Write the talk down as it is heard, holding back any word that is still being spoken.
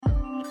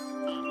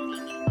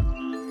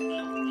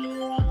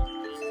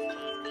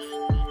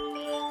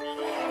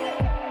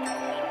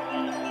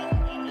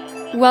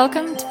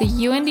Welcome to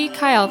the UND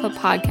Chi Alpha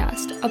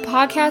podcast, a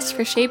podcast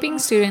for shaping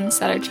students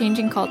that are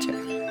changing culture.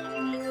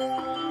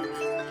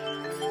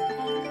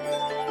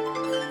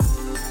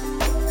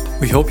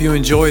 We hope you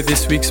enjoy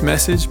this week's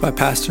message by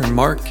Pastor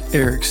Mark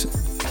Erickson.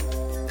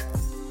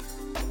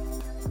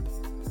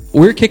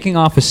 We're kicking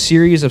off a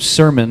series of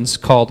sermons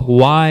called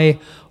Why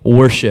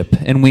Worship?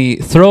 And we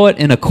throw it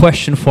in a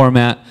question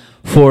format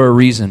for a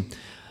reason.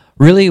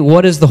 Really,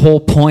 what is the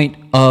whole point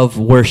of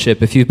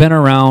worship? If you've been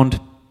around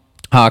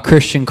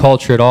Christian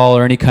culture at all,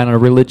 or any kind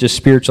of religious,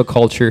 spiritual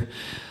culture,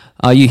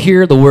 you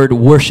hear the word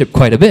worship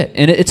quite a bit.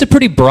 And it's a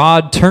pretty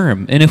broad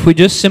term. And if we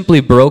just simply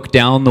broke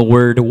down the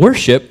word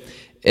worship,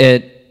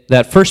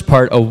 that first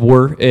part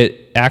of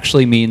it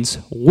actually means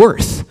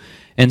worth.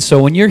 And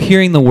so when you're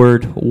hearing the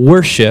word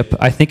worship,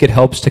 I think it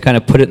helps to kind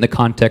of put it in the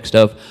context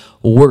of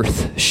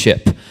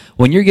worthship.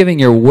 When you're giving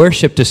your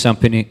worship to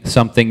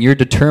something, you're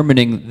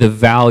determining the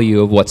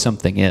value of what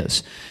something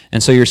is.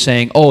 And so you're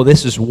saying, oh,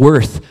 this is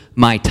worth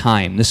my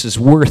time. This is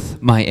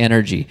worth my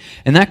energy.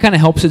 And that kind of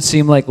helps it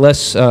seem like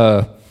less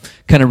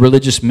kind of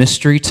religious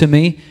mystery to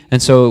me.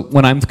 And so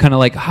when I'm kind of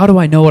like, how do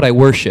I know what I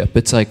worship?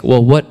 It's like,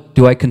 well, what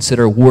do I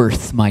consider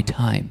worth my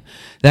time?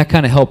 That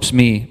kind of helps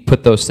me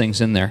put those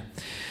things in there.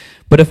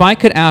 But if I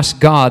could ask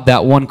God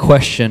that one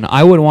question,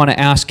 I would want to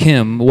ask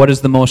him, what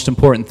is the most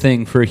important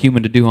thing for a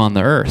human to do on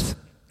the earth?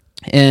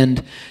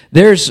 And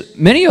there's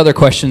many other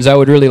questions I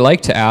would really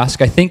like to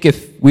ask. I think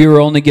if we were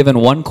only given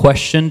one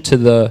question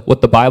to what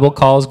the Bible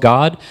calls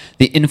God,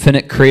 the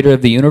infinite creator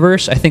of the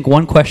universe, I think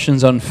one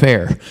question's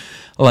unfair.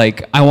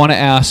 Like, I want to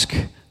ask,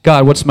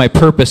 God, what's my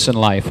purpose in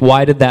life?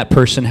 Why did that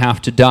person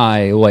have to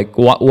die? Like,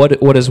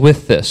 what is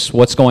with this?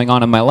 What's going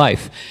on in my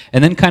life?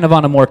 And then kind of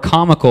on a more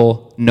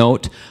comical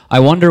note, I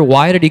wonder,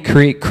 why did he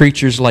create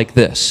creatures like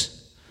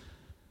this?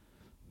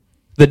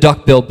 The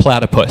duck-billed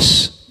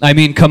platypus. I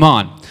mean, come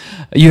on.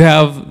 You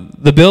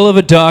have the bill of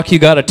a duck, you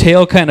got a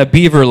tail kind of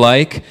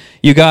beaver-like,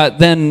 you got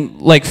then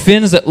like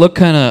fins that look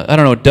kind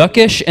of,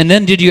 duckish, and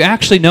then did you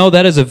actually know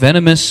that is a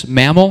venomous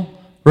mammal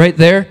right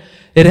there?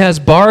 It has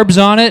barbs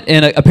on it,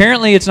 and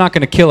apparently it's not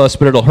going to kill us,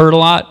 but it'll hurt a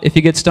lot if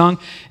you get stung.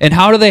 And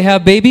how do they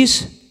have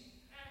babies?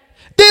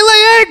 They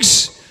lay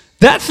eggs!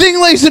 That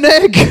thing lays an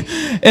egg!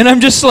 And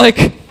I'm just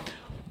like,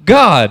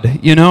 God,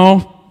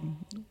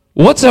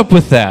 what's up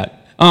with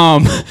that?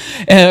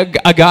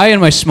 A guy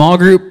in my small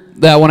group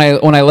that when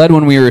I led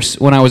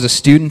when I was a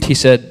student, he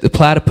said, the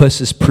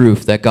platypus is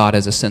proof that God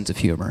has a sense of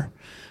humor.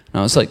 And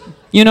I was like,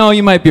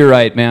 you might be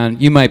right, man.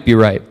 You might be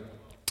right.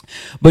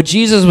 But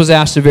Jesus was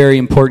asked a very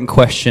important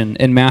question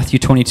in Matthew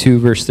 22,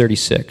 verse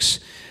 36.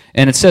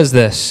 And it says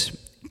this,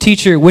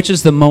 Teacher, which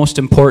is the most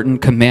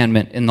important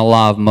commandment in the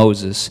law of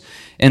Moses?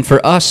 And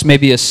for us,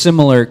 maybe a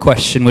similar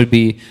question would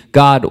be,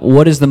 God,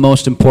 what is the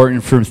most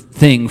important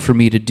thing for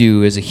me to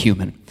do as a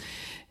human?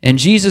 And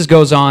Jesus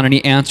goes on and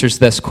he answers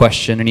this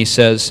question and he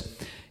says,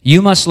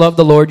 you must love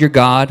the Lord your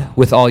God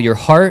with all your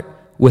heart,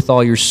 with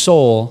all your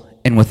soul,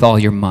 and with all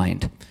your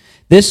mind.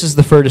 This is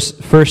the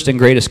first and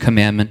greatest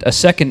commandment. A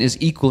second is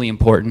equally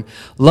important.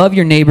 Love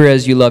your neighbor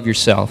as you love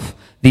yourself.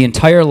 The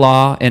entire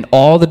law and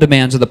all the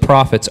demands of the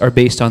prophets are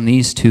based on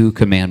these two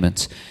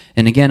commandments.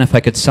 And again, if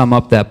I could sum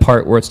up that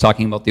part where it's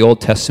talking about the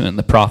Old Testament and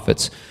the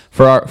prophets,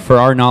 for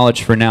our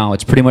knowledge for now,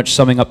 it's pretty much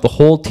summing up the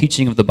whole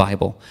teaching of the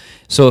Bible.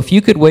 So if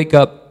you could wake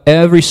up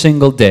every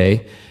single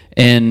day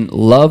and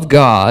love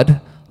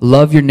God,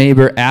 love your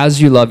neighbor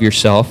as you love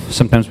yourself.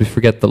 Sometimes we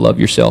forget the love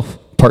yourself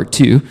part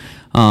 2.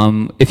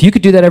 If you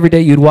could do that every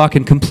day, you'd walk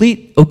in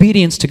complete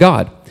obedience to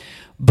God.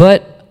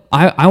 But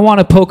I want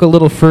to poke a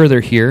little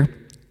further here.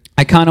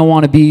 I kind of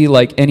want to be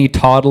like any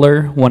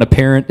toddler when a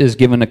parent is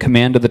given a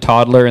command to the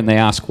toddler and they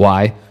ask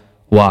why.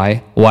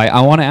 I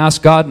want to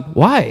ask God,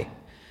 why?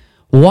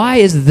 Why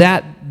is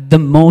that the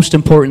most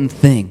important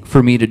thing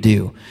for me to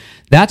do?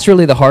 That's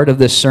really the heart of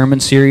this sermon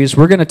series.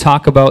 We're going to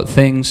talk about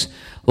things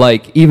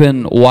like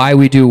even why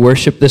we do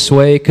worship this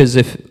way, because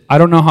I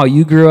don't know how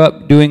you grew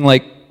up doing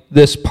like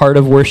this part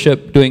of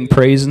worship, doing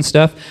praise and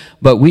stuff,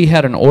 but we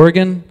had an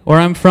organ where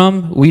I'm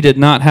from. We did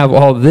not have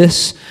all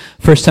this.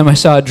 First time I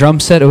saw a drum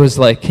set, it was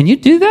like, can you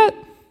do that?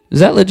 Is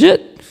that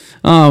legit?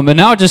 And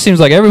now it just seems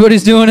like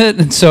everybody's doing it.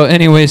 And so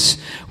anyways,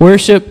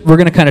 worship, we're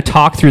going to kind of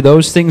talk through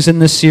those things in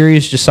this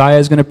series. Josiah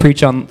is going to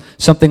preach on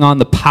something on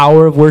the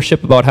power of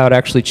worship, about how it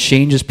actually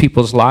changes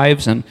people's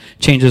lives and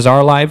changes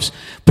our lives.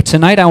 But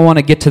tonight I want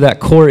to get to that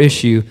core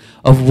issue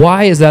of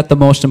why is that the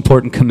most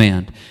important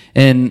command?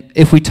 And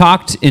if we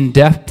talked in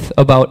depth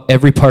about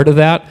every part of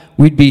that,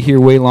 we'd be here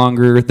way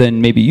longer than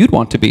maybe you'd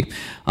want to be.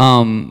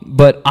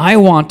 But I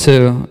want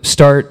to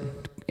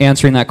start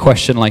answering that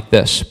question like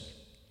this.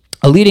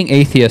 A leading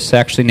atheist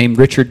actually named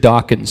Richard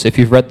Dawkins, if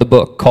you've read the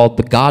book called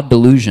The God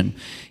Delusion,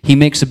 he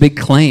makes a big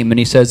claim and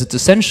he says it's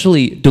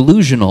essentially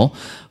delusional,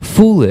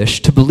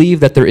 foolish to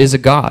believe that there is a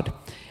God.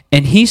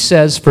 And he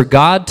says for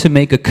God to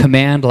make a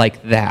command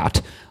like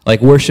that, like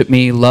worship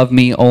me, love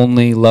me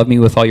only, love me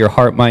with all your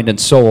heart, mind, and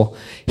soul,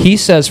 he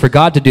says for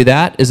God to do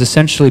that is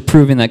essentially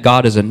proving that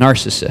God is a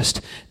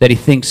narcissist, that he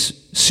thinks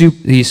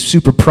he's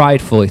super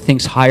prideful, he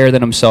thinks higher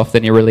than himself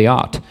than he really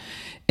ought.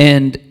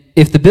 And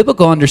if the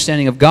biblical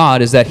understanding of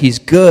God is that he's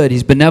good,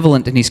 he's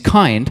benevolent, and he's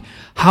kind,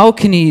 how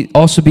can he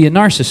also be a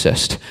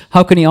narcissist?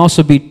 How can he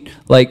also be,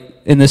 like,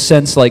 in this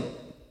sense, like,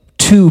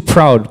 too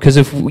proud? Because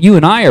if you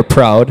and I are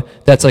proud,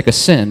 that's like a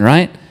sin,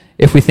 right?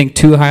 If we think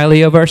too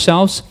highly of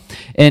ourselves.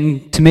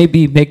 And to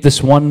maybe make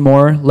this one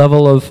more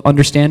level of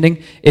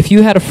understanding, if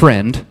you had a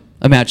friend,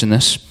 imagine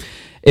this,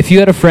 if you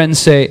had a friend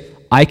say,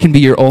 I can be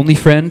your only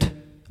friend,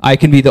 I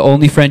can be the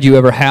only friend you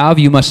ever have,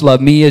 you must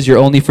love me as your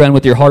only friend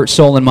with your heart,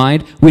 soul, and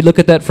mind, we'd look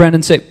at that friend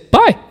and say,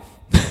 bye.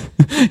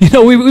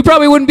 We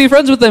probably wouldn't be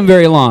friends with them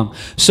very long.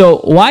 So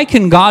why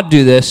can God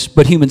do this,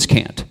 but humans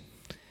can't?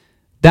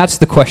 That's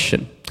the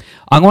question.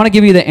 I want to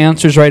give you the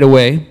answers right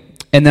away,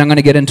 and then I'm going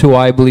to get into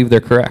why I believe they're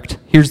correct.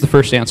 Here's the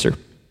first answer.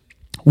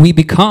 We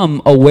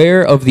become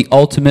aware of the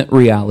ultimate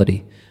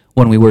reality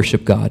when we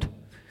worship God.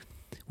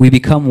 We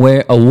become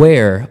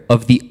aware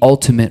of the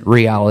ultimate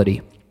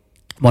reality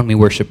when we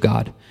worship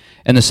God.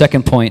 And the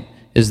second point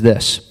is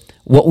this.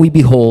 What we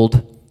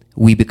behold,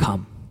 we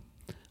become.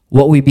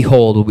 What we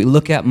behold, what we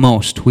look at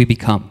most, we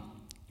become.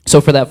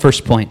 So for that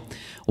first point,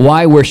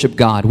 why worship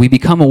God? We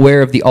become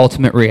aware of the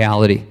ultimate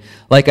reality.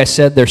 Like I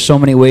said, there's so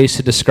many ways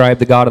to describe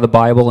the God of the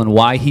Bible and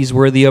why he's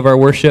worthy of our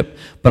worship,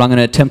 but I'm going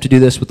to attempt to do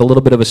this with a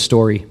little bit of a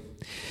story.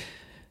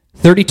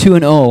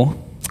 32-0,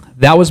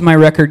 that was my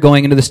record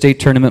going into the state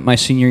tournament my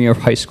senior year of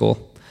high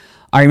school.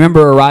 I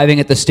remember arriving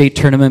at the state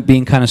tournament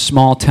being kind of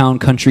small town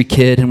country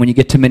kid, and when you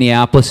get to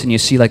Minneapolis and you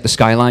see like the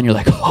skyline, you're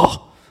like,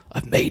 oh,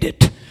 I've made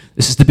it.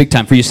 This is the big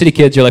time. For you city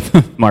kids, you're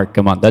like, Mark,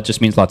 come on, that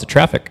just means lots of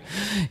traffic.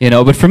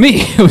 But for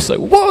me, it was like,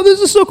 whoa, this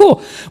is so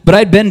cool. But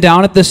I'd been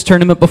down at this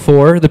tournament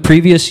before. The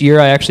previous year,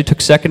 I actually took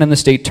second in the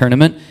state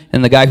tournament,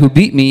 and the guy who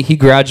beat me, he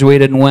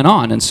graduated and went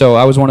on, and so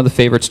I was one of the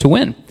favorites to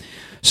win.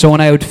 So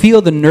when I would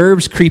feel the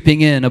nerves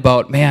creeping in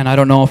about, man, I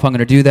don't know if I'm going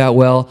to do that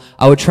well,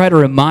 I would try to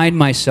remind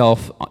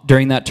myself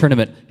during that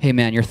tournament, hey,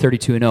 man, you're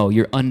 32-0.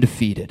 You're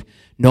undefeated.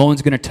 No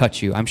one's going to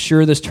touch you. I'm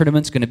sure this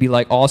tournament's going to be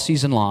like all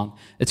season long.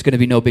 It's going to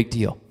be no big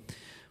deal.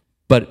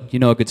 But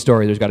a good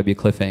story, there's got to be a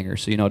cliffhanger,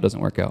 so it doesn't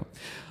work out.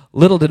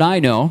 Little did I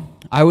know,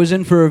 I was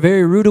in for a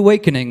very rude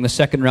awakening the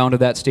second round of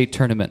that state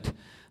tournament.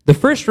 The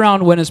first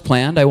round went as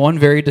planned. I won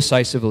very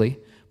decisively.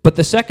 But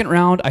the second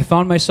round, I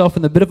found myself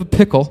in a bit of a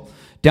pickle,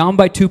 down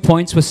by 2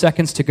 points with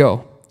seconds to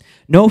go.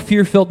 No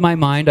fear filled my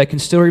mind. I can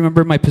still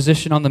remember my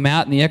position on the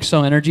mat in the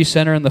XL Energy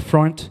Center in the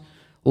front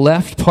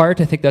left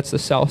part. I think that's the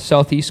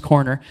southeast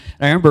corner.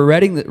 And I remember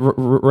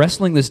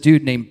wrestling this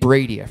dude named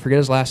Brady. I forget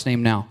his last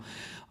name now.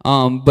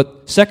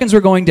 But seconds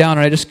were going down,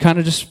 and I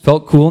just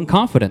felt cool and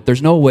confident.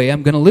 There's no way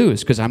I'm going to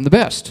lose because I'm the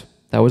best.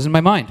 That was in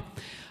my mind.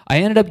 I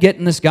ended up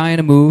getting this guy in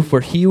a move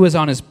where he was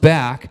on his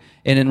back,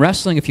 and in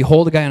wrestling, if you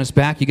hold a guy on his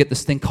back, you get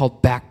this thing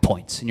called back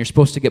points, and you're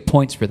supposed to get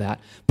points for that.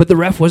 But the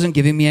ref wasn't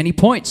giving me any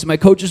points. My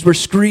coaches were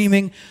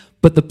screaming,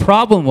 but the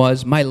problem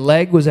was my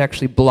leg was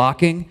actually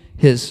blocking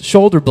his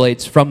shoulder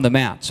blades from the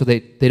mat, so they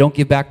don't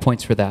give back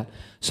points for that.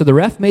 So the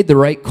ref made the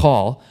right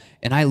call,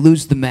 and I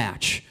lose the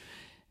match.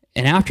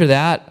 And after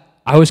that,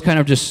 I was kind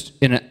of just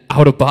in an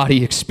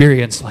out-of-body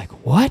experience, like,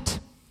 what?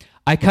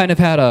 I kind of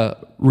had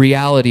a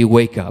reality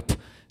wake-up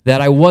that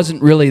I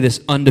wasn't really this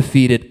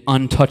undefeated,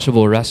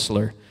 untouchable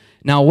wrestler.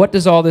 Now, what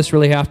does all this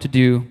really have to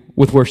do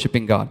with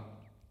worshiping God?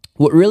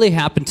 What really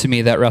happened to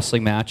me that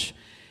wrestling match,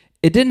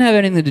 it didn't have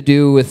anything to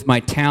do with my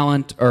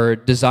talent or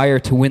desire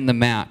to win the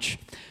match,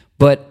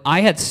 but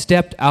I had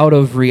stepped out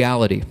of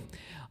reality.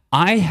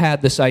 I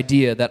had this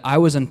idea that I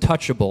was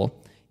untouchable,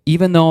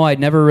 even though I'd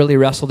never really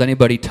wrestled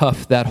anybody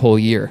tough that whole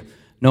year.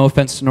 No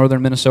offense to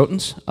northern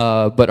Minnesotans,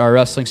 but our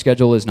wrestling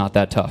schedule is not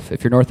that tough.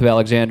 If you're north of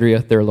Alexandria,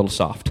 they're a little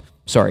soft.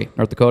 Sorry,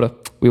 North Dakota,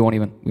 we won't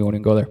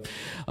even go there.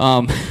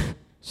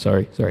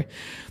 Sorry.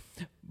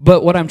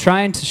 But what I'm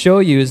trying to show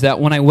you is that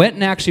when I went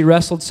and actually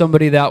wrestled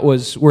somebody that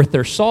was worth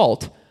their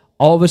salt,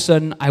 all of a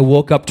sudden I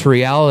woke up to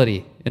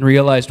reality and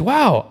realized,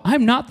 wow,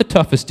 I'm not the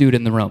toughest dude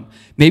in the room.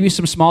 Maybe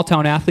some small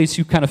town athletes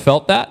who kind of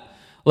felt that.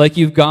 Like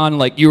you've gone,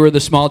 like you were the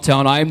small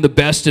town, I'm the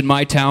best in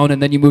my town,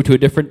 and then you move to a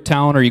different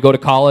town or you go to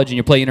college and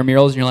you play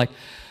intramurals and you're like,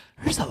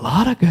 there's a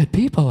lot of good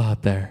people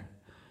out there.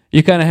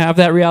 You kind of have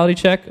that reality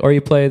check, or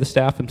you play the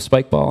staff and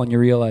spike ball and you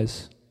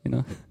realize,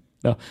 no,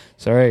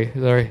 sorry.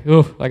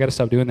 Oh, I got to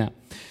stop doing that.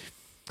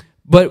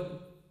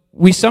 But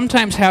we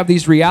sometimes have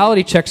these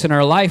reality checks in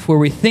our life where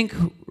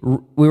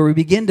we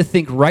begin to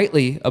think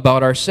rightly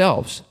about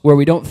ourselves, where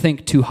we don't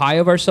think too high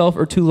of ourselves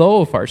or too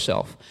low of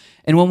ourselves.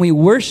 And when we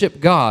worship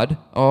God,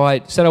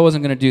 I said I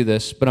wasn't going to do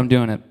this, but I'm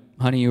doing it.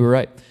 Honey, you were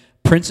right.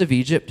 Prince of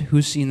Egypt,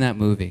 who's seen that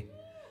movie?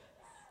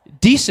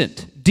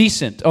 Decent.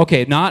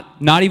 Okay,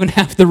 not even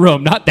half the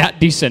room, not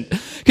that decent.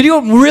 Could you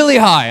go really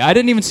high? I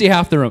didn't even see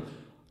half the room.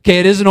 Okay,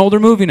 it is an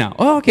older movie now.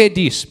 Oh, okay,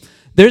 decent.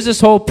 There's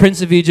this whole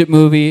Prince of Egypt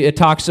movie. It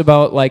talks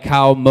about like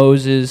how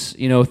Moses,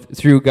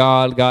 through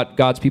God, got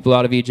God's people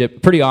out of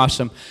Egypt. Pretty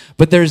awesome.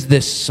 But there's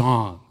this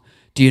song.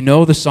 Do you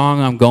know the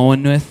song I'm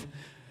going with?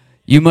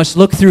 You must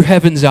look through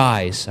heaven's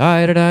eyes.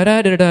 Yeah,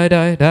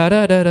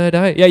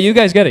 you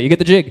guys get it. You get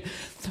the jig.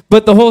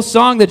 But the whole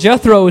song that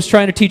Jethro was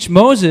trying to teach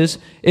Moses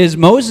is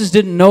Moses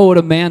didn't know what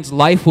a man's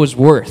life was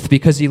worth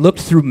because he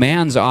looked through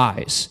man's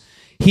eyes.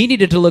 He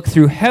needed to look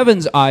through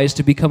heaven's eyes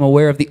to become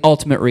aware of the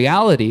ultimate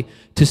reality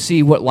to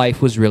see what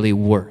life was really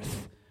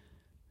worth.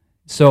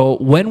 So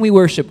when we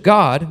worship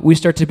God, we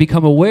start to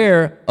become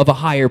aware of a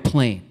higher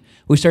plane.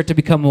 We start to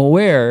become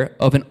aware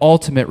of an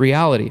ultimate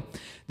reality.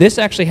 This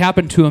actually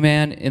happened to a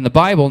man in the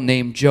Bible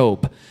named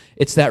Job.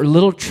 It's that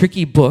little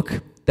tricky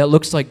book that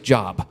looks like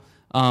Job.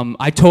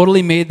 I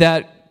totally made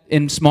that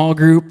in small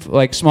group.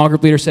 Like, small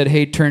group leader said,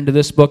 hey, turn to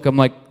this book. I'm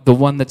like, the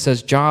one that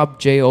says Job,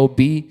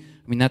 J-O-B.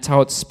 I mean, that's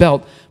how it's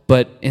spelled.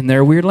 But in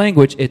their weird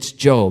language, it's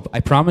Job. I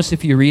promise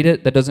if you read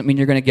it, that doesn't mean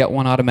you're going to get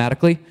one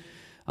automatically.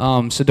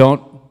 So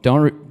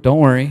don't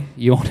worry.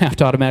 You won't have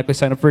to automatically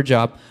sign up for a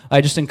job.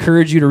 I just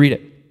encourage you to read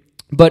it.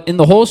 But in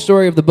the whole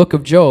story of the book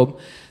of Job,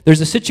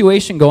 there's a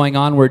situation going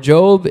on where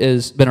Job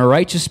has been a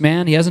righteous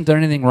man. He hasn't done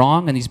anything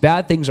wrong, and these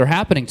bad things are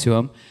happening to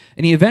him.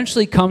 And he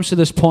eventually comes to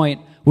this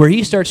point where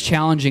he starts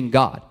challenging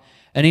God.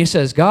 And he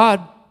says,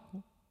 God,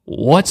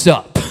 what's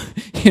up?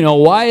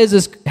 Why is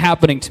this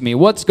happening to me?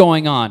 What's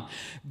going on?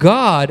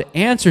 God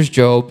answers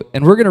Job,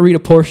 and we're going to read a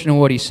portion of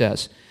what he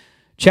says.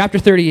 Chapter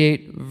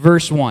 38,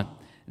 verse 1.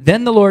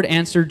 Then the Lord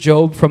answered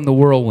Job from the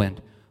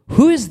whirlwind.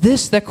 Who is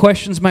this that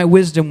questions my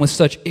wisdom with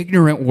such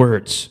ignorant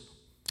words?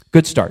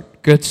 Good start.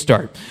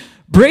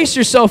 Brace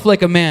yourself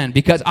like a man,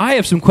 because I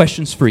have some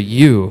questions for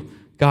you.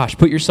 Gosh,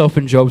 put yourself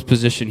in Job's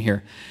position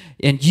here.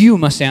 And you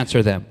must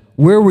answer them.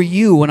 Where were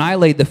you when I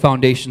laid the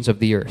foundations of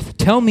the earth?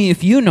 Tell me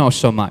if you know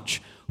so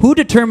much. Who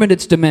determined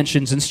its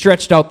dimensions and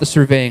stretched out the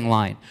surveying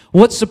line?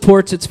 What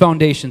supports its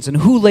foundations, and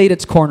who laid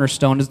its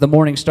cornerstone as the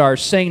morning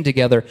stars sang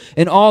together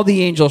and all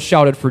the angels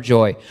shouted for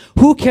joy?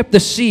 Who kept the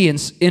sea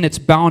in its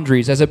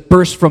boundaries as it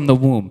burst from the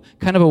womb?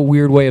 Kind of a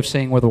weird way of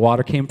saying where the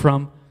water came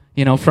from,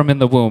 from in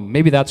the womb.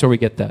 Maybe that's where we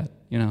get that,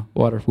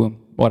 water,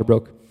 womb, water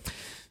broke.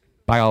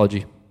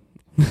 Biology.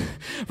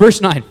 Verse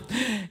 9,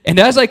 and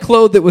as I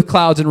clothed it with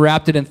clouds and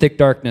wrapped it in thick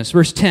darkness.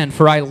 Verse 10,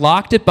 for I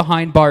locked it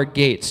behind barred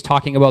gates,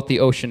 talking about the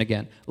ocean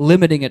again,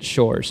 limiting its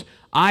shores.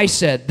 I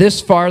said,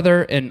 this far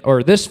and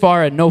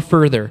no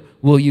further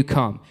will you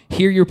come.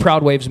 Here your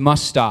proud waves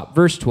must stop.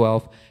 Verse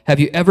 12, have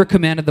you ever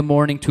commanded the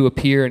morning to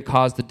appear and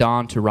caused the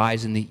dawn to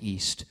rise in the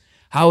east?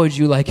 How would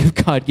you like if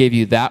God gave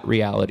you that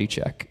reality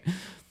check?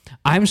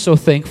 I'm so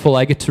thankful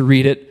I get to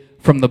read it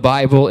from the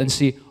Bible and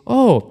see,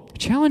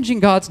 challenging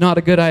God's not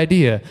a good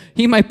idea.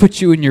 He might put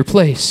you in your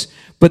place.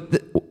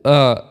 But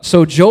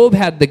so Job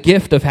had the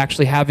gift of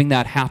actually having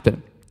that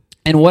happen.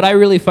 And what I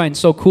really find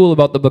so cool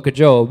about the book of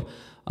Job,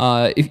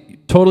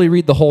 totally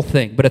read the whole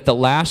thing, but at the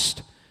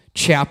last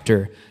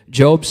chapter,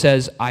 Job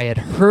says, I had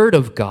heard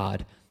of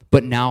God,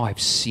 but now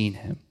I've seen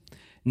him.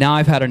 Now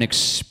I've had an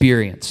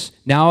experience.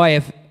 Now I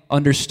have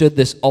understood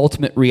this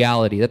ultimate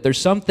reality, that there's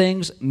some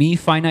things, me,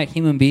 finite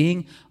human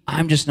being,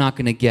 I'm just not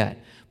going to get.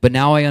 But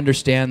now I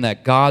understand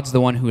that God's the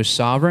one who is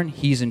sovereign,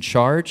 he's in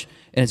charge,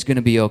 and it's going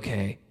to be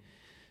okay.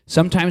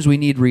 Sometimes we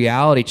need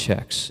reality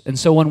checks. And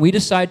so when we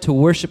decide to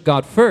worship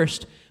God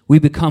first, we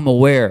become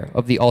aware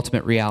of the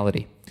ultimate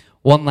reality.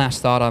 One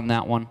last thought on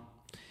that one.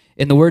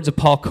 In the words of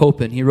Paul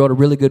Copan, he wrote a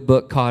really good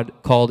book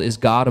called Is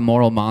God a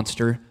Moral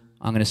Monster?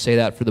 I'm going to say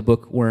that for the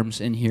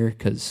bookworms in here,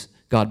 because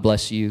God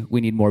bless you.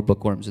 We need more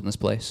bookworms in this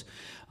place.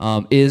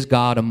 Is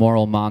God a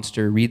Moral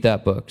Monster? Read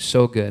that book.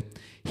 So good.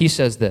 He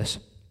says this.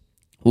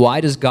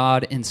 Why does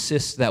God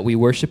insist that we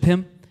worship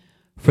him?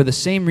 For the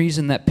same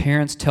reason that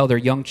parents tell their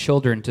young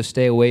children to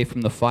stay away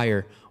from the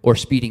fire or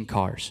speeding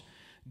cars.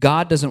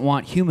 God doesn't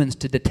want humans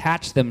to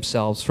detach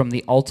themselves from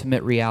the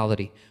ultimate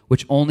reality,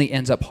 which only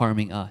ends up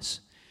harming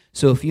us.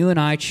 So if you and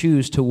I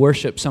choose to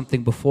worship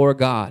something before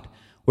God,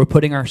 we're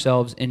putting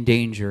ourselves in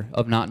danger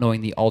of not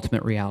knowing the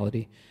ultimate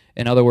reality.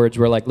 In other words,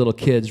 we're like little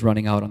kids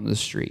running out on the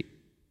street.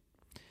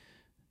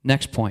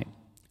 Next point.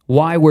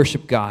 Why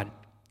worship God?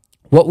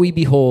 What we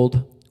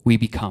behold, we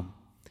become.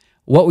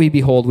 What we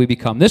behold, we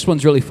become. This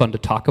one's really fun to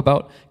talk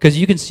about because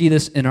you can see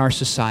this in our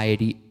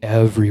society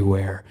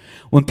everywhere.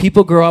 When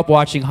people grow up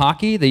watching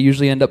hockey, they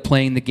usually end up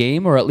playing the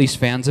game, or at least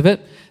fans of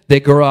it. They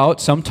grow out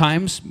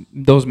sometimes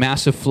those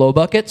massive flow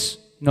buckets.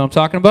 You know what I'm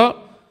talking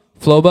about?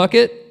 Flow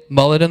bucket,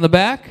 mullet in the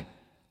back.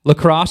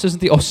 Lacrosse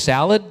isn't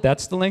salad,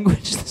 that's the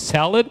language,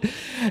 salad.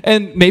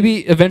 And maybe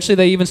eventually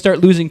they even start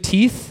losing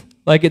teeth.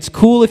 Like, it's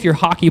cool if you're a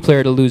hockey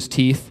player to lose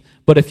teeth,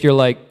 but if you're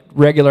like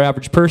regular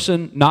average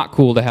person, not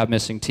cool to have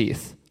missing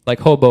teeth. Like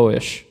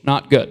hobo-ish,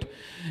 not good.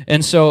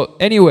 And so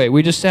anyway,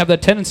 we just have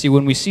that tendency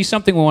when we see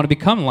something, we want to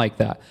become like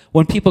that.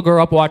 When people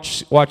grow up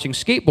watching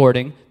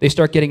skateboarding, they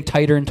start getting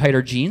tighter and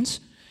tighter jeans.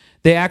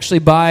 They actually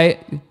buy,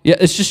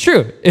 it's just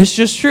true. It's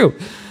just true.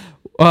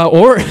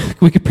 Or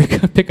we could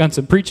pick on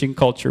some preaching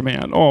culture,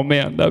 man. Oh,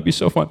 man, that would be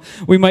so fun.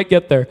 We might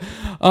get there.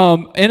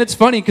 And it's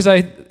funny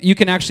because you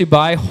can actually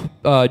buy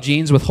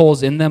jeans with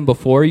holes in them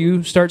before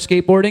you start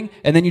skateboarding,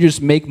 and then you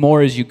just make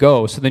more as you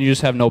go, so then you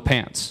just have no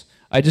pants.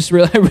 I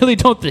really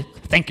don't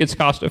think it's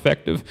cost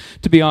effective,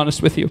 to be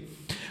honest with you.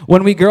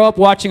 When we grow up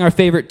watching our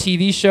favorite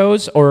TV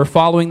shows or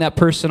following that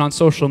person on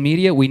social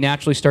media, we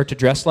naturally start to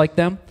dress like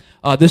them.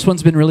 This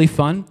one's been really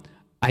fun.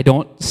 I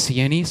don't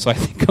see any, so I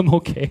think I'm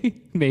okay,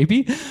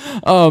 maybe.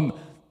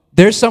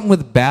 There's something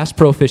with Bass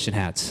Pro fishing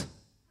hats.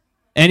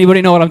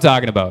 Anybody know what I'm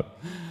talking about?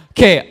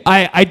 Okay,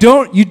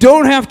 you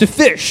don't have to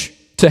fish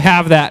to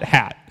have that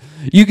hat.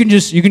 You can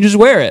just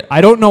wear it.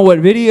 I don't know what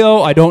video,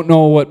 I don't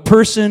know what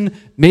person,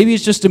 maybe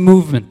it's just a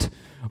movement.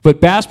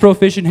 But Bass Pro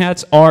fishing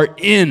hats are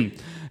in.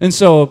 And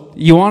so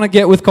you want to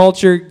get with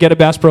culture, get a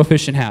Bass Pro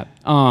fishing hat.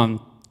 And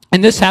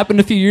this happened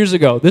a few years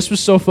ago. This was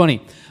so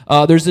funny.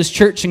 There's this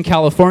church in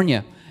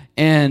California,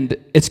 and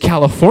it's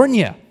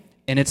California,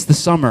 and it's the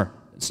summer.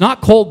 It's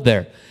not cold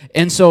there.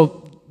 And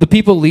so the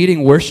people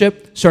leading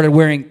worship started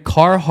wearing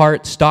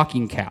Carhartt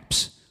stocking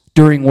caps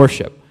during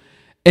worship.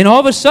 And all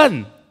of a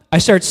sudden, I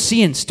start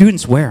seeing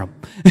students wear them.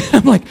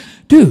 I'm like,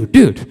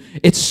 dude,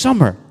 it's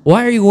summer.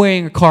 Why are you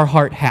wearing a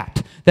Carhartt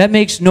hat? That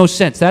makes no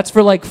sense. That's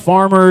for like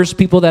farmers,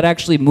 people that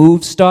actually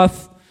move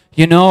stuff,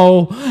 you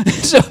know.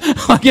 So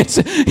I guess,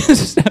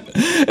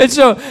 and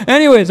so,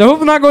 anyways, I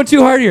hope I'm not going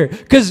too hard here,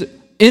 because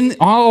in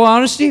all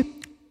honesty,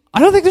 I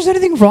don't think there's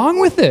anything wrong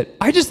with it.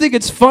 I just think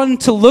it's fun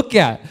to look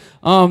at.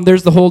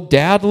 There's the whole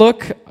dad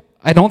look.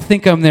 I don't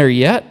think I'm there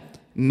yet.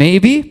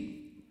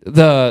 Maybe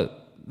the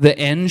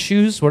N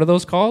shoes. What are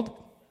those called?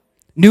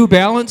 New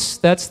Balance.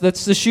 That's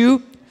the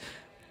shoe.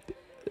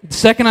 The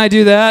second I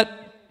do that,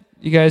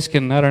 you guys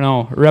can, I don't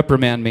know,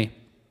 reprimand me.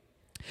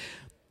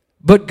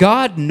 But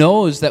God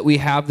knows that we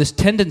have this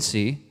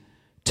tendency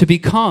to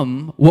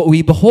become what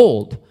we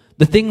behold,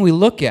 the thing we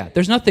look at.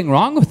 There's nothing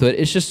wrong with it.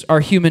 It's just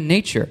our human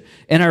nature.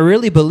 And I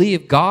really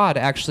believe God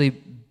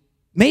actually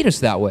made us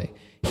that way.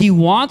 He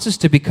wants us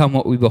to become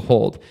what we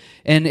behold.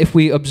 And if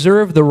we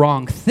observe the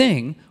wrong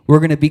thing, we're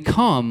going to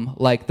become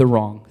like the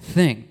wrong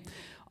thing.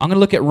 I'm going to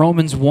look at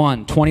Romans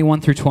 1,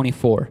 21 through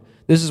 24.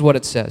 This is what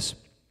it says.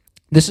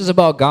 This is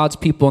about God's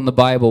people in the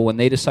Bible when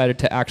they decided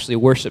to actually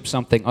worship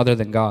something other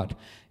than God.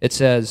 It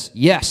says,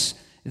 yes,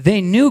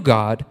 they knew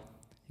God.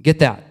 Get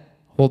that.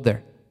 Hold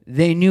there.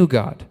 They knew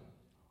God.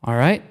 All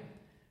right?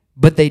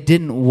 But they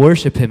didn't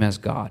worship him as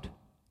God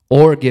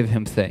or give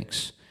him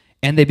thanks.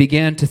 And they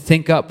began to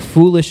think up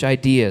foolish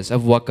ideas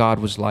of what God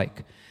was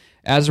like.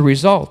 As a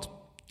result,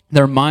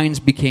 their minds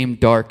became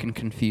dark and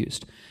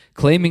confused.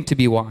 Claiming to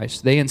be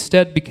wise, they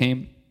instead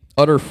became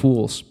utter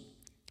fools.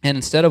 And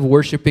instead of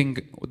worshiping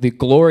the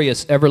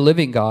glorious,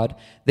 ever-living God,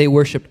 they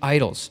worshiped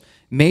idols,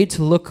 made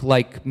to look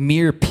like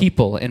mere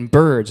people and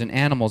birds and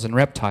animals and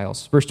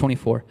reptiles. Verse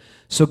 24.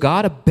 So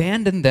God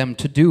abandoned them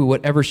to do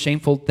whatever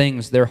shameful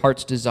things their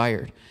hearts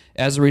desired.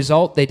 As a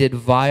result, they did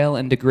vile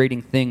and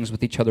degrading things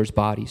with each other's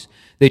bodies.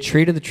 They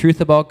traded the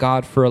truth about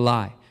God for a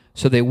lie.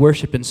 So they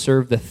worshiped and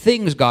served the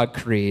things God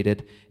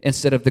created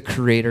instead of the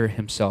Creator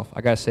himself.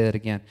 I got to say that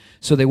again.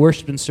 So they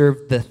worshiped and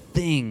served the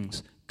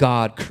things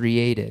God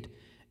created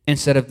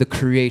instead of the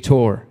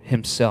Creator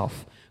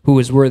himself, who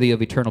is worthy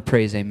of eternal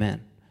praise.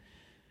 Amen.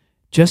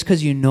 Just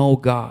because you know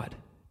God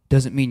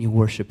doesn't mean you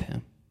worship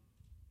him.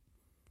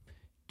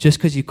 Just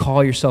because you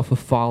call yourself a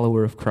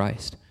follower of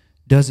Christ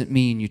doesn't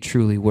mean you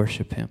truly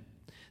worship him.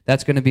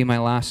 That's going to be my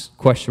last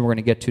question we're going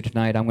to get to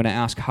tonight. I'm going to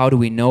ask, how do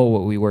we know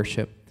what we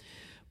worship?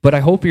 But I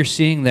hope you're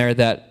seeing there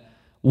that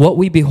what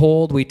we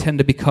behold, we tend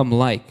to become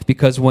like.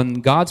 Because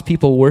when God's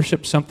people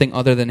worship something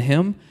other than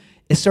him,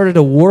 it started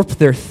to warp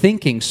their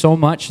thinking so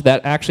much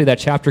that actually that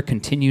chapter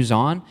continues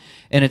on.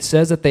 And it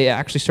says that they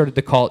actually started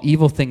to call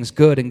evil things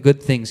good and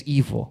good things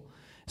evil.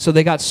 So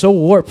they got so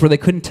warped where they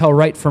couldn't tell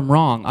right from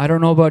wrong. I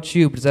don't know about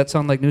you, but does that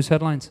sound like news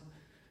headlines?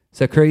 Is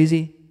that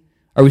crazy?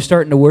 Are we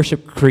starting to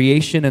worship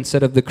creation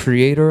instead of the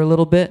Creator a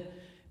little bit?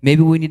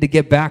 Maybe we need to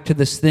get back to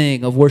this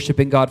thing of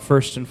worshiping God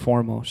first and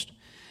foremost.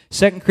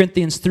 2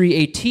 Corinthians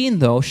 3:18,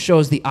 though,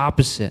 shows the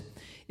opposite.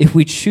 If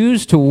we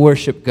choose to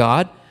worship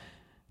God,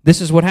 this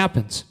is what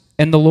happens.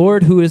 And the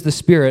Lord, who is the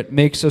Spirit,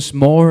 makes us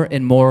more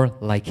and more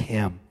like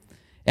him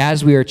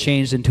as we are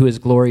changed into his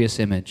glorious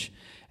image.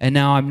 And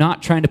now I'm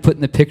not trying to put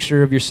in the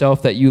picture of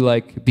yourself that you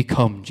like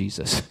become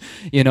Jesus.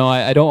 You know,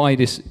 I don't want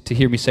you to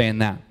hear me saying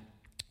that.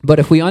 But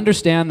if we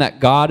understand that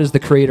God is the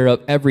creator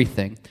of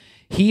everything,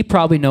 he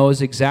probably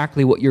knows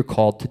exactly what you're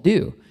called to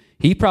do.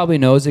 He probably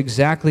knows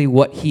exactly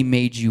what he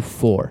made you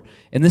for.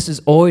 And this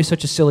is always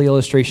such a silly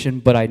illustration,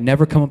 but I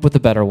never come up with a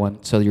better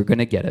one, so you're going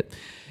to get it.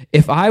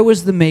 If I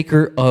was the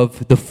maker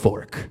of the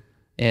fork,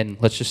 and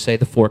let's just say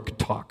the fork could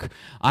talk.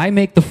 I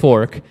make the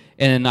fork,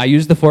 and I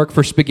use the fork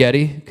for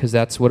spaghetti, because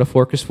that's what a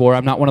fork is for.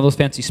 I'm not one of those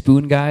fancy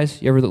spoon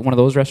guys. You ever one of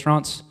those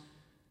restaurants? You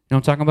know what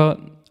I'm talking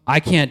about? I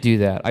can't do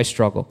that. I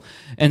struggle.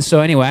 And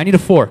so anyway, I need a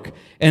fork.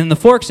 And the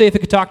fork, say if it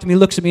could talk to me,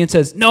 looks at me and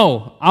says,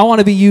 no, I want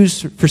to be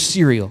used for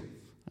cereal.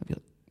 I'd be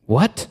like,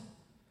 what?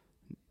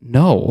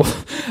 No.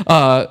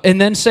 And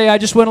then say I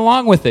just went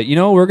along with it. You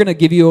know, we're going to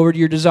give you over to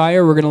your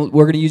desire. We're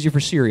going to use you for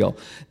cereal.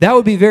 That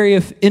would be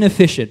very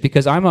inefficient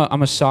because I'm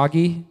a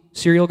soggy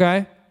cereal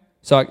guy.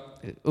 So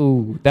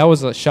that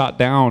was a shot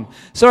down.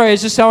 Sorry,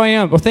 it's just how I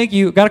am. Well, thank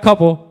you. Got a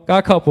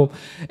couple.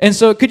 And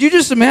so could you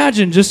just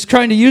imagine just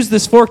trying to use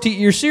this fork to eat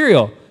your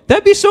cereal?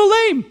 That'd be so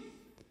lame.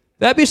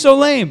 That'd be so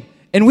lame.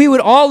 And we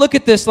would all look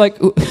at this like,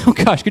 oh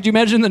gosh, could you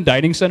imagine the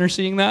dining center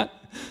seeing that?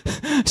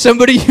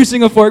 Somebody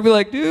using a fork be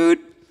like, dude,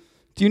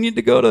 do you need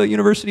to go to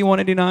University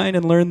 189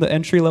 and learn the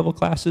entry-level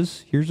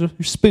classes? Here's a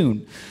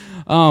spoon.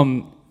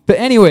 But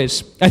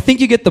anyways, I think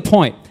you get the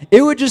point.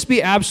 It would just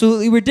be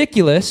absolutely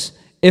ridiculous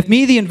if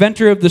me, the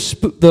inventor of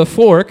the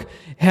fork,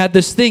 had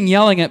this thing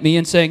yelling at me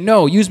and saying,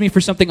 no, use me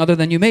for something other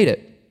than you made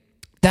it.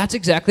 That's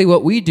exactly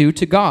what we do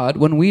to God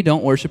when we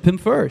don't worship him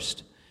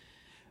first.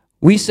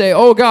 We say,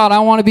 oh God, I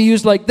want to be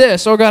used like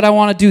this. Oh God, I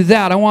want to do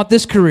that. I want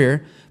this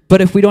career. But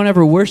if we don't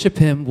ever worship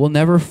him, we'll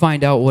never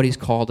find out what he's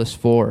called us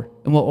for.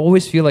 And we'll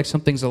always feel like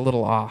something's a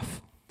little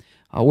off.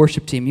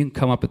 Worship team, you can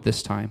come up at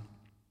this time.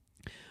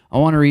 I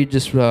want to read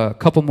just a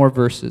couple more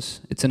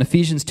verses. It's in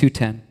Ephesians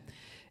 2:10.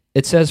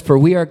 It says, for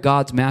we are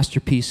God's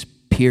masterpiece,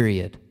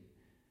 period.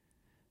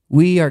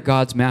 We are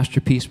God's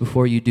masterpiece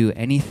before you do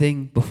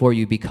anything, before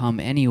you become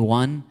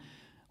anyone,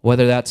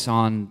 whether that's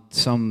on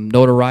some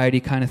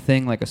notoriety kind of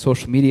thing, like a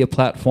social media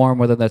platform,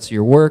 whether that's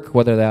your work,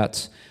 whether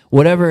that's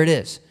whatever it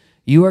is.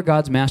 You are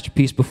God's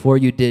masterpiece before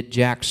you did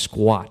jack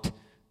squat.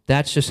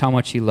 That's just how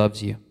much he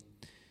loves you.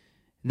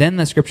 Then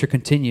the scripture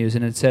continues,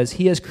 and it says,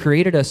 he has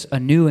created us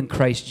anew in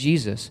Christ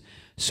Jesus,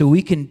 so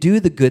we can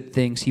do the good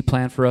things he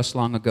planned for us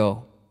long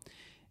ago.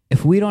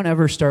 If we don't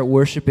ever start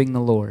worshiping the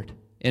Lord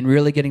and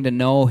really getting to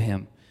know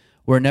him,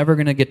 we're never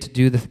going to get to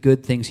do the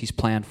good things he's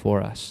planned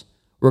for us.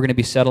 We're going to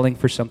be settling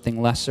for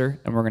something lesser,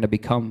 and we're going to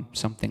become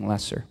something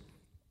lesser.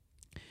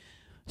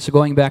 So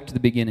going back to the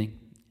beginning,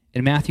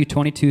 in Matthew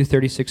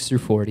 22:36 through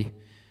 40,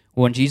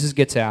 when Jesus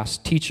gets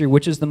asked, teacher,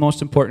 which is the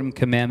most important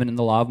commandment in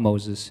the law of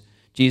Moses?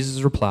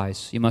 Jesus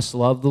replies, you must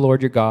love the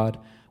Lord your God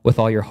with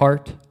all your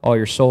heart, all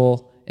your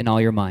soul, and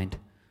all your mind.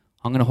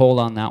 I'm going to hold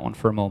on that one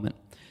for a moment.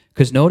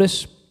 Because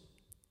notice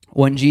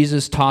when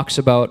Jesus talks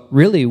about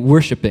really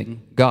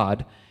worshiping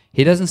God,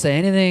 he doesn't say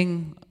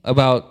anything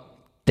about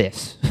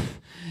this.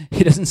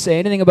 He doesn't say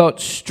anything about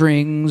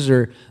strings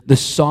or the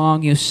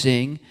song you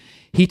sing.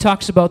 He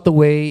talks about the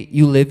way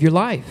you live your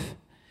life.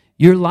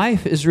 Your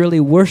life is really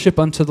worship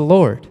unto the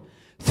Lord.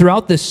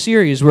 Throughout this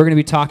series, we're going to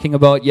be talking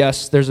about,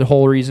 yes, there's a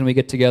whole reason we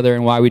get together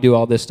and why we do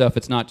all this stuff.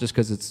 It's not just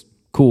because it's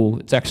cool.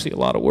 It's actually a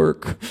lot of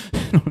work. You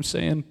know what I'm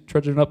saying?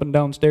 Trudging up and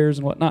down stairs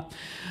and whatnot.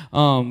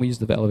 We use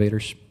the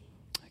elevators.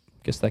 I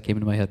guess that came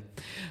into my head.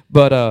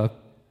 But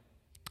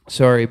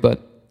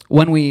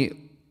when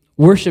we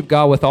worship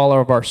God with all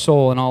of our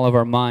soul and all of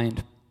our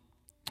mind,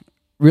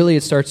 really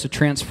it starts to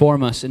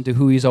transform us into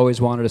who he's always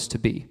wanted us to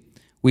be.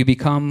 We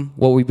become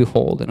what we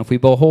behold. And if we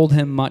behold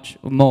him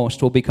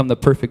most, we'll become the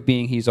perfect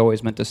being he's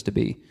always meant us to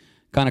be.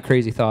 Kind of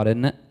crazy thought,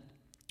 isn't it?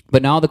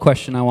 But now the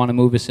question I want to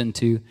move us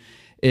into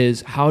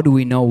is, how do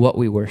we know what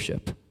we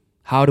worship?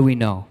 How do we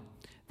know?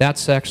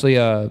 That's actually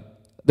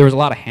there was a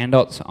lot of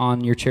handouts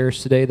on your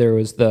chairs today. There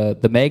was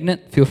the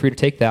magnet. Feel free to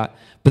take that.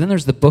 But then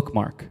there's the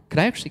bookmark. Could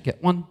I actually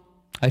get one?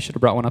 I should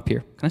have brought one up here.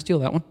 Can I steal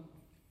that one?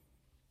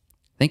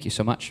 Thank you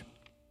so much.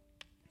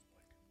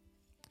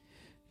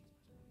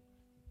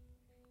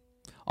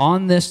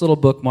 On this little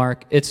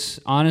bookmark, it's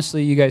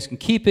honestly, you guys can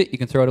keep it, you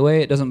can throw it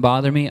away, it doesn't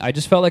bother me. I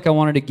just felt like I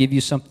wanted to give you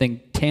something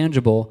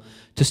tangible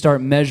to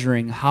start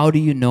measuring how do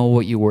you know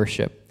what you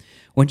worship.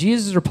 When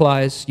Jesus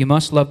replies, you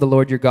must love the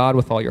Lord your God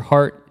with all your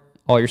heart,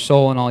 all your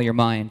soul, and all your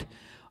mind,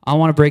 I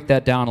want to break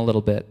that down a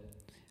little bit.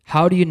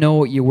 How do you know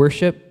what you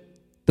worship?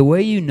 The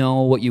way you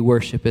know what you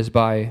worship is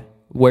by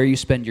where you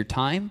spend your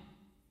time,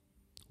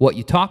 what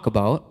you talk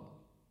about,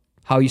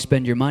 how you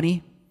spend your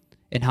money,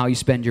 and how you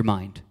spend your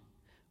mind.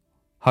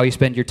 How you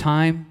spend your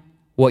time,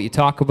 what you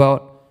talk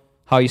about,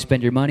 how you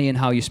spend your money, and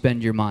how you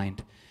spend your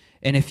mind.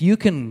 And if you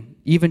can,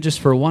 even just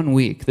for 1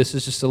 week, this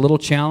is just a little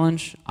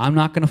challenge. I'm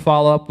not going to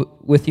follow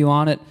up with you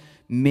on it.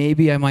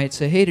 Maybe I might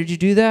say, hey, did you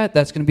do that?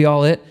 That's going to be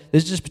all it.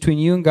 This is just between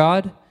you and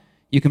God.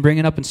 You can bring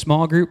it up in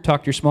small group,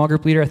 talk to your small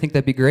group leader. I think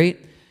that'd be great.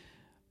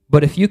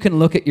 But if you can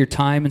look at your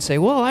time and say,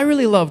 well, I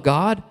really love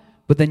God,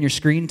 but then your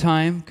screen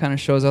time kind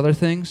of shows other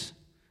things.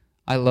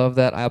 I love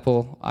that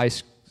Apple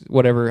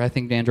whatever, I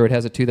think Android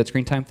has it too, that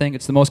screen time thing.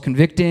 It's the most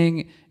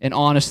convicting and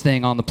honest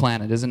thing on the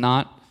planet, is it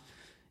not?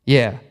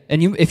 Yeah.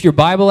 And if your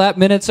Bible app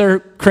minutes are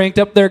cranked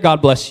up there,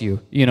 God bless you.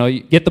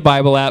 You get the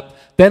Bible app,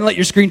 then let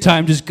your screen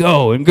time just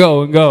go and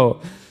go and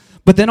go.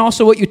 But then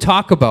also what you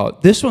talk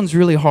about. This one's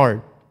really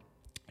hard.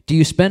 Do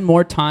you spend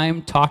more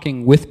time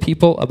talking with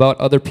people about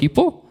other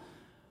people?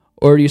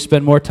 Or do you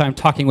spend more time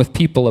talking with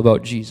people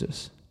about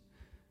Jesus?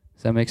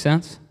 Does that make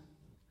sense?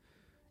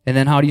 And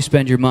then how do you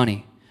spend your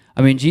money?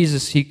 I mean,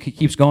 Jesus, he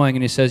keeps going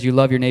and he says, you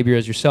love your neighbor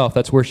as yourself.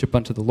 That's worship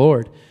unto the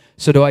Lord.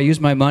 So do I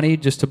use my money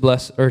just to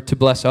bless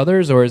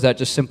others, or is that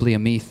just simply a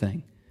me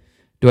thing?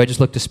 Do I just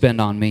look to spend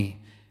on me?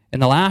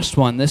 And the last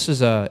one, it's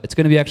going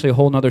to be actually a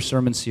whole nother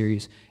sermon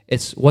series.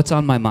 It's what's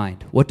on my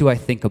mind. What do I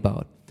think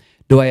about?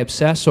 Do I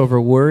obsess over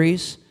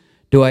worries?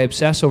 Do I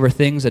obsess over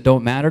things that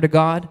don't matter to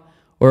God?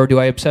 Or do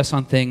I obsess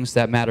on things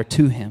that matter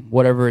to him?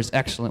 Whatever is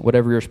excellent,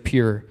 whatever is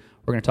pure.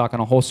 We're going to talk on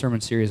a whole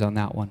sermon series on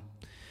that one.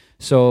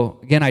 So,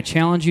 again, I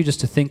challenge you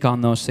just to think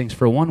on those things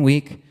for 1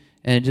 week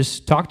and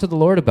just talk to the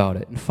Lord about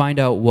it and find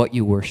out what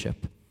you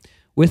worship.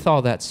 with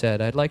all that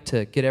said, I'd like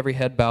to get every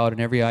head bowed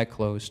and every eye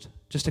closed.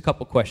 Just a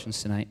couple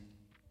questions tonight.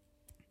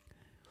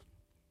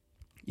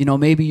 You know,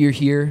 maybe you're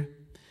here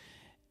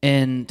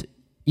and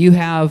you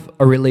have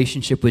a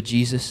relationship with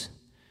Jesus,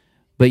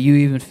 but you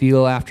even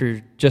feel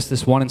after just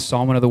this one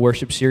installment of the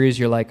worship series,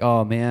 you're like,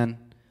 oh man,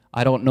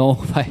 I don't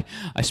know if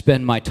I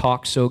spend my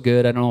talk so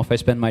good. I don't know if I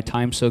spend my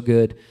time so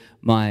good,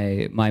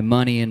 my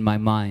money and my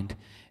mind.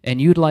 And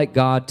you'd like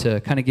God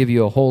to kind of give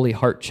you a holy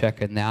heart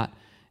check in that,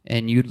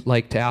 and you'd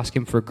like to ask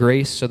him for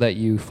grace so that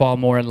you fall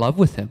more in love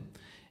with him.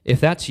 If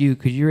that's you,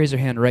 could you raise your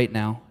hand right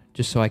now,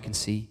 just so I can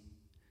see?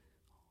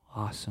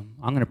 Awesome.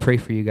 I'm going to pray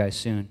for you guys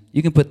soon.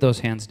 You can put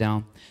those hands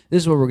down.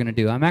 This is what we're going to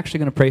do. I'm actually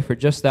going to pray for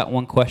just that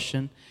one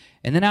question.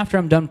 And then after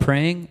I'm done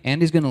praying,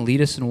 Andy's going to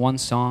lead us in one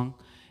song.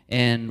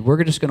 And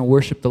we're just going to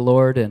worship the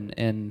Lord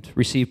and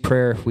receive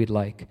prayer if we'd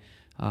like.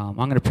 I'm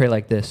going to pray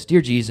like this.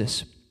 Dear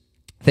Jesus,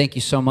 thank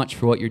you so much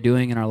for what you're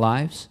doing in our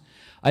lives.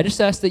 I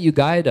just ask that you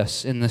guide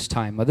us in this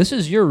time. This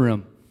is your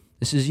room.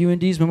 This is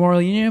UND's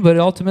Memorial Union, but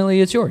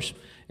ultimately it's yours.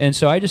 And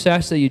so I just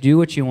ask that you do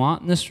what you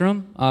want in this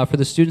room. For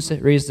the students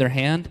that raised their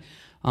hand,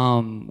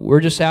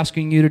 we're just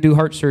asking you to do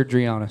heart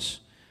surgery on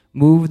us.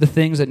 Move the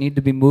things that need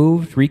to be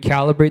moved,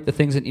 recalibrate the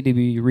things that need to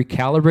be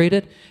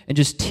recalibrated, and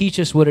just teach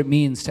us what it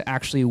means to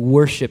actually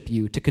worship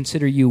you, to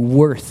consider you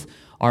worth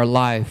our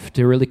life,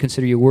 to really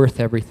consider you worth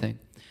everything.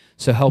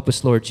 So help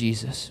us, Lord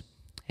Jesus.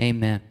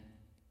 Amen.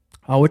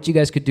 What you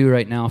guys could do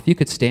right now, if you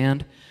could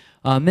stand.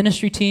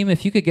 Ministry team,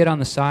 if you could get on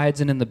the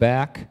sides and in the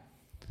back.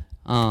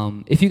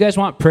 If you guys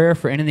want prayer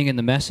for anything in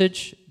the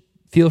message,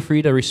 feel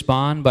free to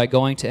respond by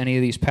going to any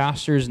of these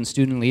pastors and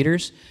student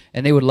leaders,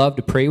 and they would love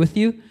to pray with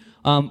you.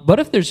 But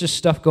if there's just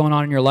stuff going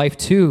on in your life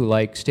too,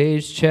 like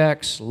stage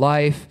checks,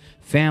 life,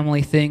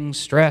 family things,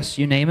 stress,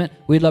 you name it,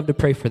 we'd love to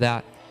pray for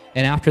that.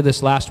 And after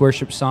this last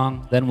worship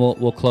song, then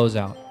we'll close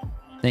out.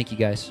 Thank you,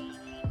 guys.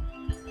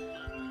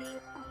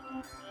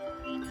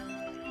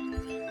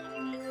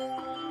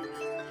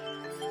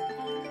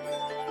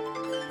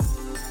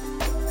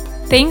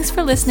 Thanks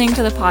for listening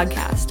to the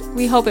podcast.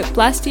 We hope it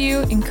blessed you,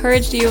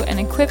 encouraged you, and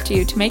equipped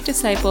you to make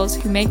disciples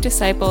who make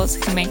disciples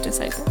who make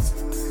disciples.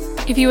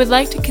 If you would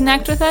like to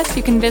connect with us,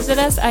 you can visit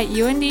us at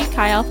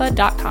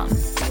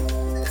undchialpha.com.